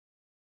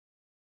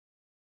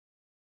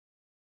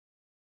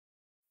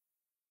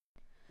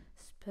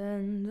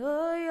Spend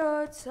all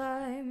your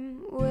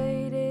time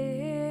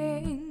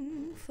waiting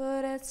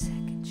for that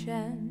second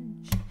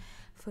chance,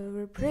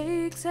 for a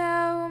break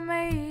that will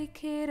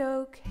make it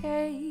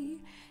okay.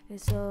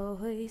 There's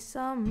always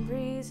some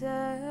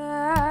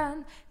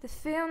reason to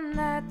feel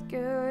not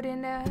good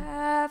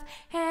enough,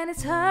 and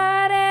it's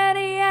hard at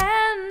the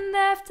end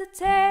of the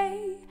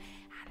day.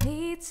 I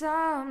need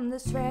some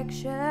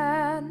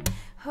distraction,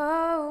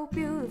 oh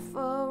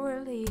beautiful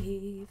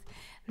relief.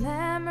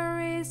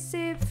 Memories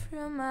seep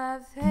through my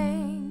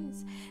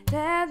veins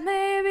that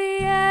may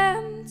be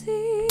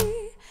empty,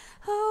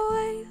 oh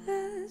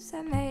weightless,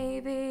 and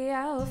maybe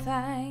I'll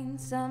find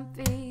some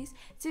peace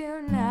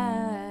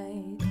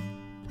tonight.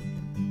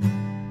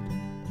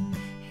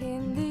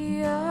 In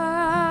the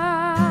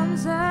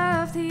arms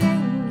of the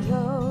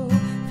angel,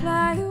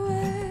 fly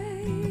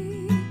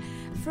away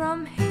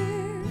from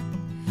here,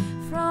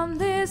 from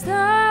this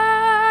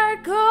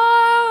dark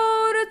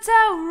cold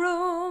hotel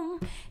room,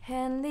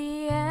 and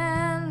the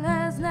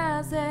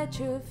endlessness that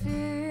you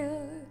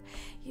feel.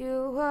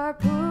 You are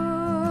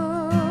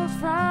pulled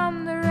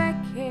from the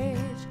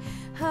wreckage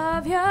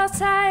of your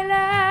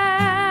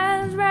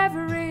silent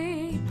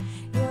reverie.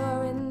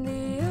 You're in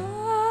the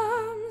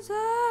arms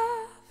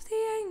of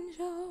the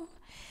angel.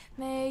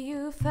 May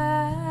you find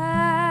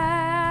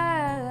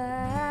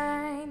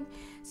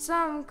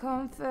some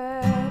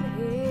comfort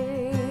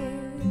here.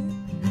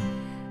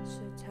 So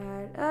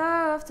tired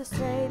of the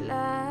straight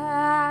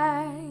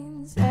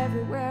lines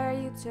everywhere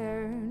you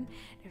turn.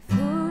 There are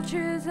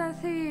vultures and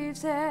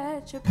thieves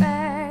at your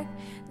back.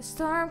 The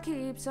storm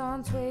keeps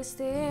on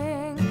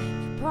twisting.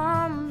 Keep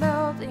on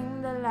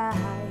building the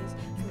lies,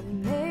 fully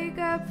make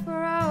up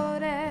for all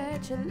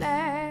that you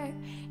lack.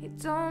 It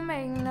don't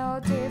make no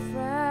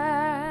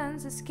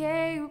difference.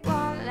 Escape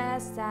one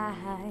last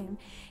time.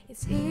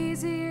 It's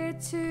easier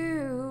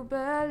to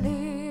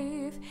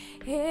believe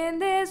in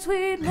this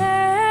sweet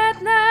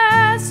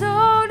madness,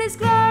 oh this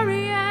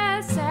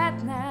glorious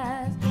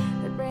sadness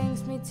that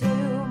brings me to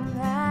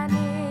my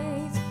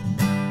knees.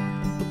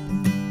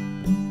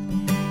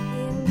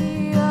 In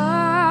the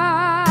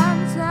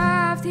arms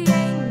of the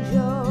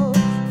angel,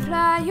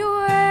 fly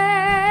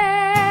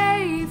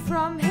away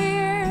from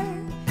here,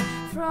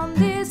 from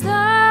this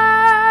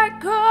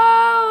dark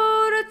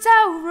cold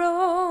hotel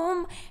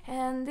room,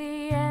 and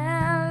the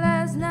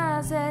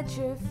endlessness that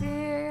you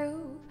feel.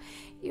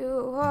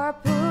 You are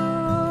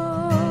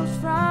pulled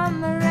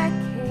from the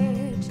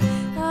wreckage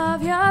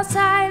of your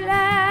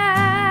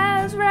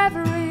silent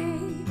reverie.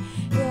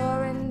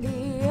 You're in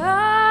the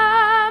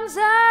arms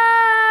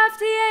of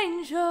the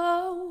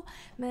angel.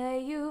 May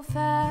you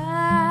find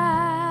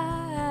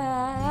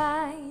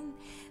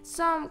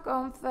some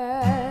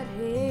comfort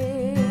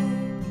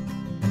here.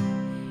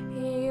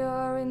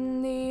 You're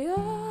in the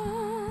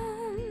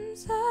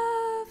arms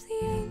of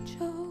the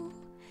angel.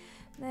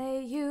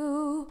 May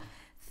you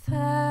find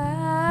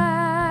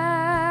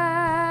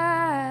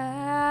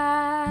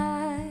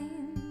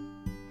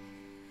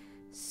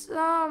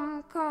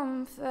some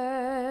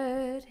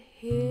comfort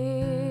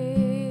here.